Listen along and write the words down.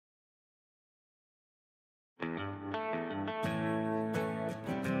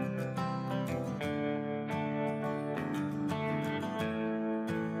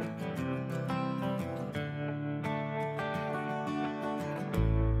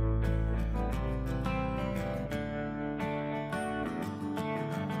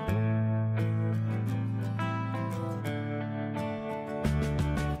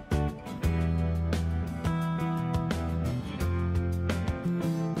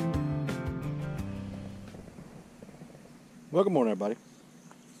Well, good morning, everybody.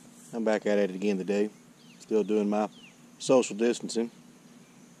 I'm back at it again today, still doing my social distancing.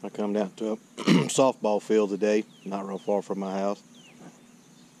 I come down to a softball field today, not real far from my house.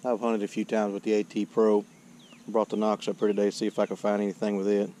 I've hunted a few times with the AT Pro. Brought the Nox up here today to see if I can find anything with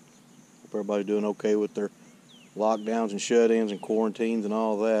it. Hope everybody's doing okay with their lockdowns and shut-ins and quarantines and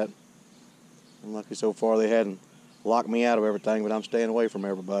all that. I'm lucky so far they hadn't locked me out of everything, but I'm staying away from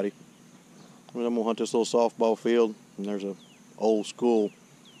everybody. I'm going to hunt this little softball field, and there's a old school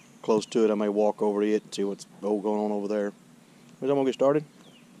close to it. I may walk over to it and see what's going on over there. I'm going to get started,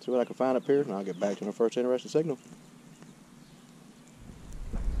 see what I can find up here, and I'll get back to my first interesting signal.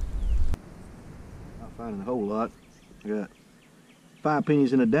 Not finding a whole lot. I got 5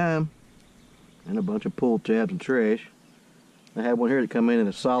 pennies and a dime, and a bunch of pull tabs and trash. I had one here that come in at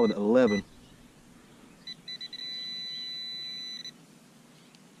a solid 11.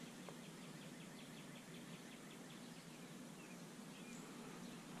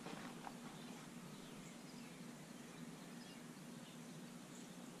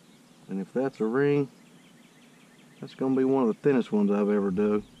 And if that's a ring, that's going to be one of the thinnest ones I've ever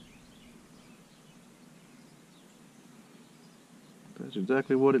dug. That's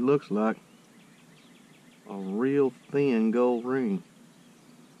exactly what it looks like. A real thin gold ring.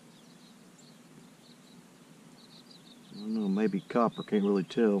 I don't know, maybe copper, can't really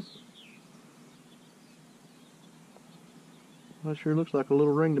tell. That sure looks like a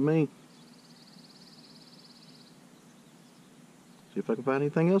little ring to me. See if I can find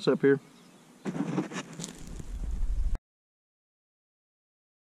anything else up here.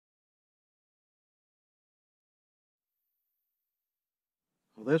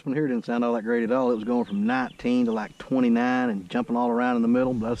 Well, this one here didn't sound all that great at all. It was going from 19 to like 29 and jumping all around in the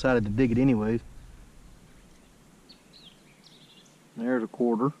middle, but I decided to dig it anyways. There's a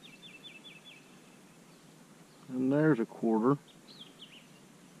quarter. And there's a quarter.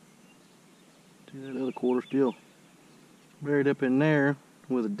 See that other quarter still buried up in there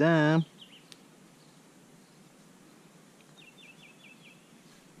with a dime.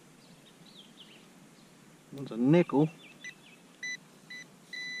 One's a nickel.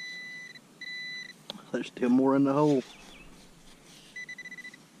 There's still more in the hole.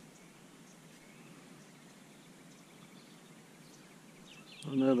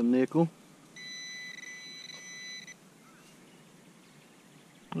 Another nickel.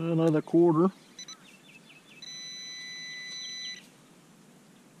 Another quarter.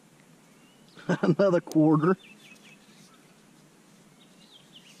 Another quarter.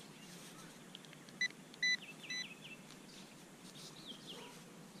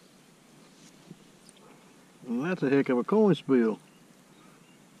 Well, that's a heck of a coin spill.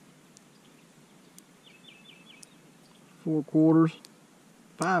 4 quarters,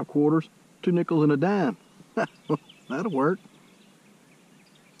 5 quarters, 2 nickels and a dime. That'll work.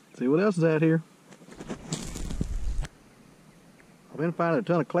 See what else is out here. I've been finding a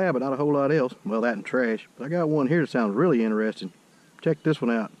ton of clad, but not a whole lot else. Well, that and trash. But I got one here that sounds really interesting. Check this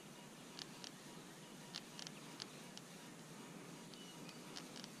one out.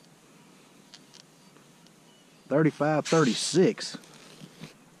 .35-36.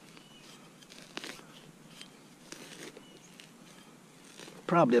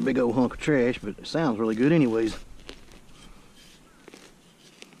 Probably a big old hunk of trash, but it sounds really good anyways.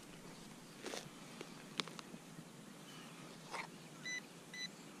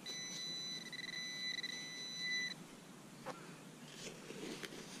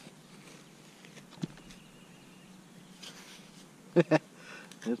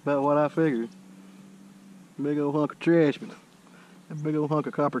 That's about what I figured. Big old hunk of trash, but that big old hunk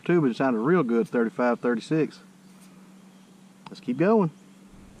of copper tubing sounded real good. 35-36. Let's keep going.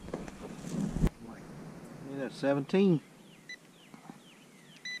 Yeah, that's 17.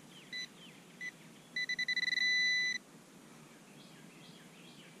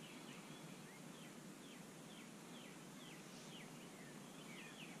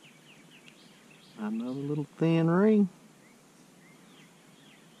 Another little thin ring.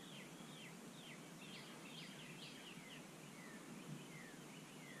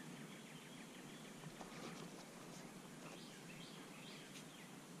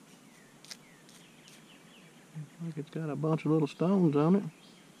 Like it's got a bunch of little stones on it.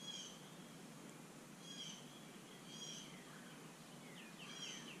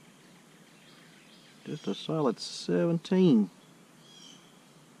 Just a solid 17.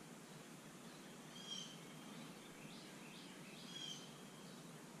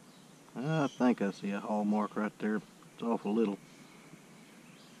 I think I see a hall mark right there. It's awful little.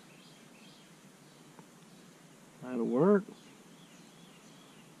 That'll work.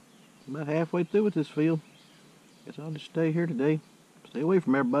 About halfway through with this field. Guess I'll just stay here today. Stay away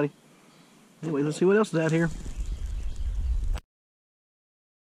from everybody. Anyway, let's see what else is out here.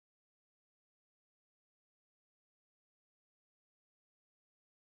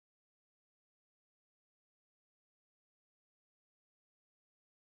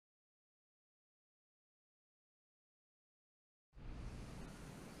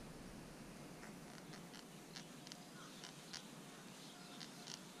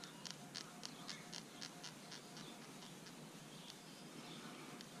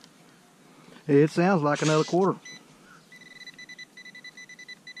 It sounds like another quarter.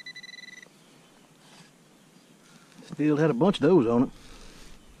 Still had a bunch of those on it.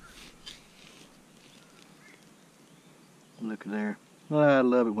 Look at there. I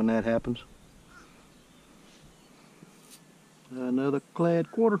love it when that happens. Another clad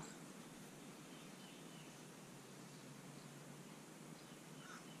quarter.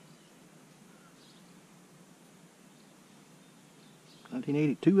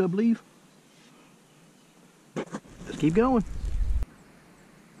 $1982, I believe. Let's keep going.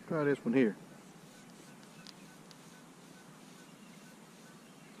 Try this one here.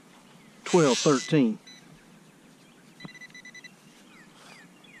 1213.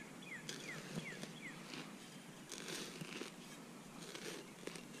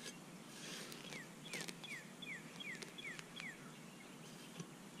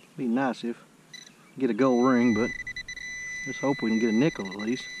 Be nice if get a gold ring, but let's hope we can get a nickel at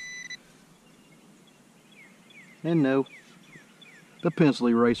least. And no, the pencil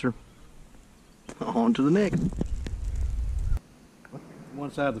eraser. On to the next.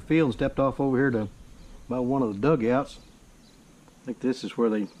 One side of the field and stepped off over here to about one of the dugouts. I think this is where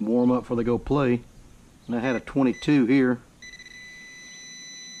they warm up before they go play. And I had a 22 here.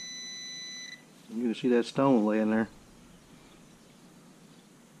 You can see that stone laying there.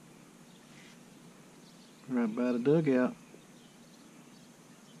 Right by the dugout.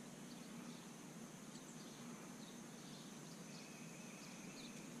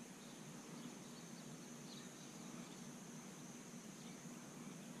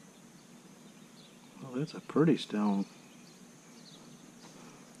 Oh, that's a pretty stone.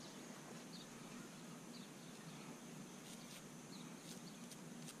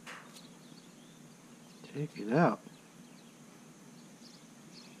 Check it out.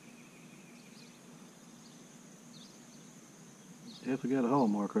 Definitely got a hall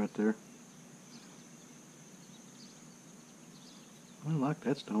mark right there. I like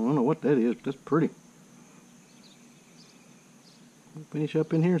that stone. I don't know what that is, but that's pretty. We'll finish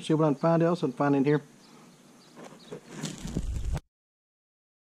up in here and see what I can find else I can find in here.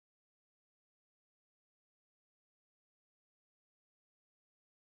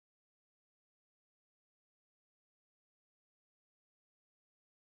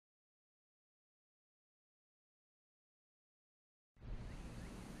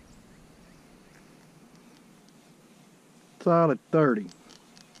 Solid 30.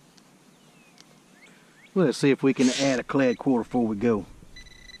 Let's see if we can add a clad quarter before we go.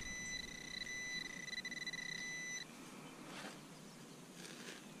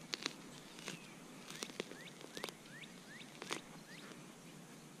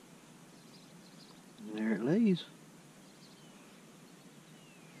 There it lays.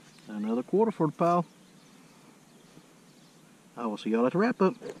 Another quarter for the pile. I will see y'all at the wrap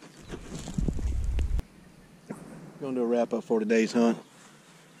up. Going to do a wrap up for today's hunt.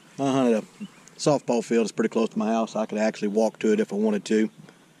 I hunted a softball field. It's pretty close to my house. I could actually walk to it if I wanted to.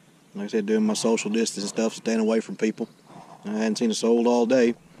 Like I said, doing my social distance and stuff, staying away from people. I hadn't seen a soul all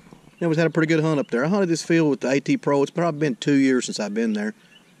day. Anyways, had a pretty good hunt up there. I hunted this field with the AT Pro. It's probably been 2 years since I've been there.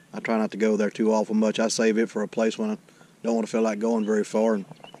 I try not to go there too awful much. I save it for a place when I don't want to feel like going very far. And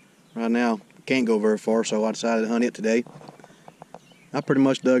right now, I can't go very far, so I decided to hunt it today. I pretty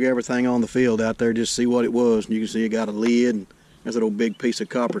much dug everything on the field out there just to see what it was. And you can see it got a lid, and there's that old big piece of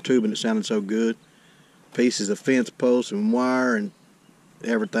copper tubing that sounded so good. Pieces of fence posts and wire and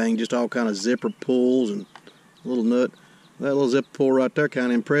everything, just all kind of zipper pulls and a little nut. That little zipper pull right there kind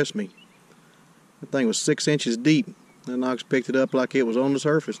of impressed me. That thing was 6 inches deep. That Knox picked it up like it was on the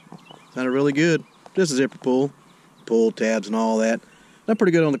surface. Sounded really good. Just a zipper pull tabs and all that. I'm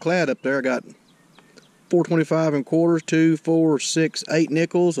pretty good on the clad up there. I got $4.25 in quarters, 2, 4, 6, 8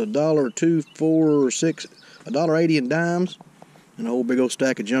 nickels, $1, 2, 4, 6, $1.80 in dimes, and a whole big old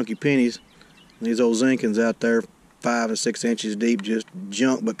stack of junky pennies. And these old zinkins out there, 5 and 6 inches deep, just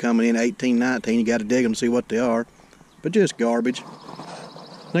junk, but coming in 18, 19. You got to dig them to see what they are, but just garbage.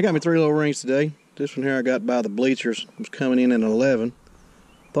 And I got me 3 little rings today. This one here I got by the bleachers was coming in at 11.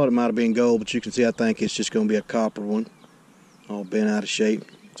 Thought it might have been gold, but you can see I think it's just going to be a copper one, all bent out of shape.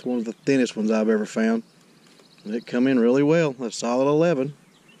 It's one of the thinnest ones I've ever found. And it come in really well. A solid 11.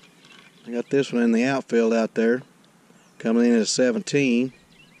 I got this one in the outfield out there, coming in at a 17.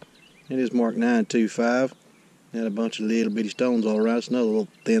 It is marked 925. Had a bunch of little bitty stones all around. It's another little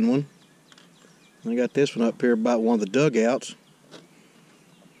thin one. And I got this one up here about one of the dugouts,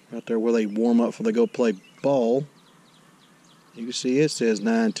 right there where they warm up before they go play ball. You can see it says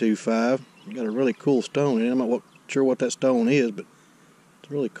 925. Got a really cool stone in it. I'm not sure what that stone is, but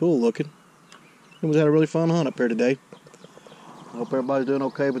it's really cool looking. We had a really fun hunt up here today. I hope everybody's doing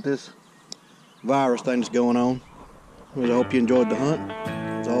okay with this virus thing that's going on. I hope you enjoyed the hunt.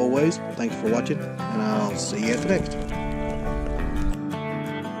 As always, thanks for watching, and I'll see you at the next.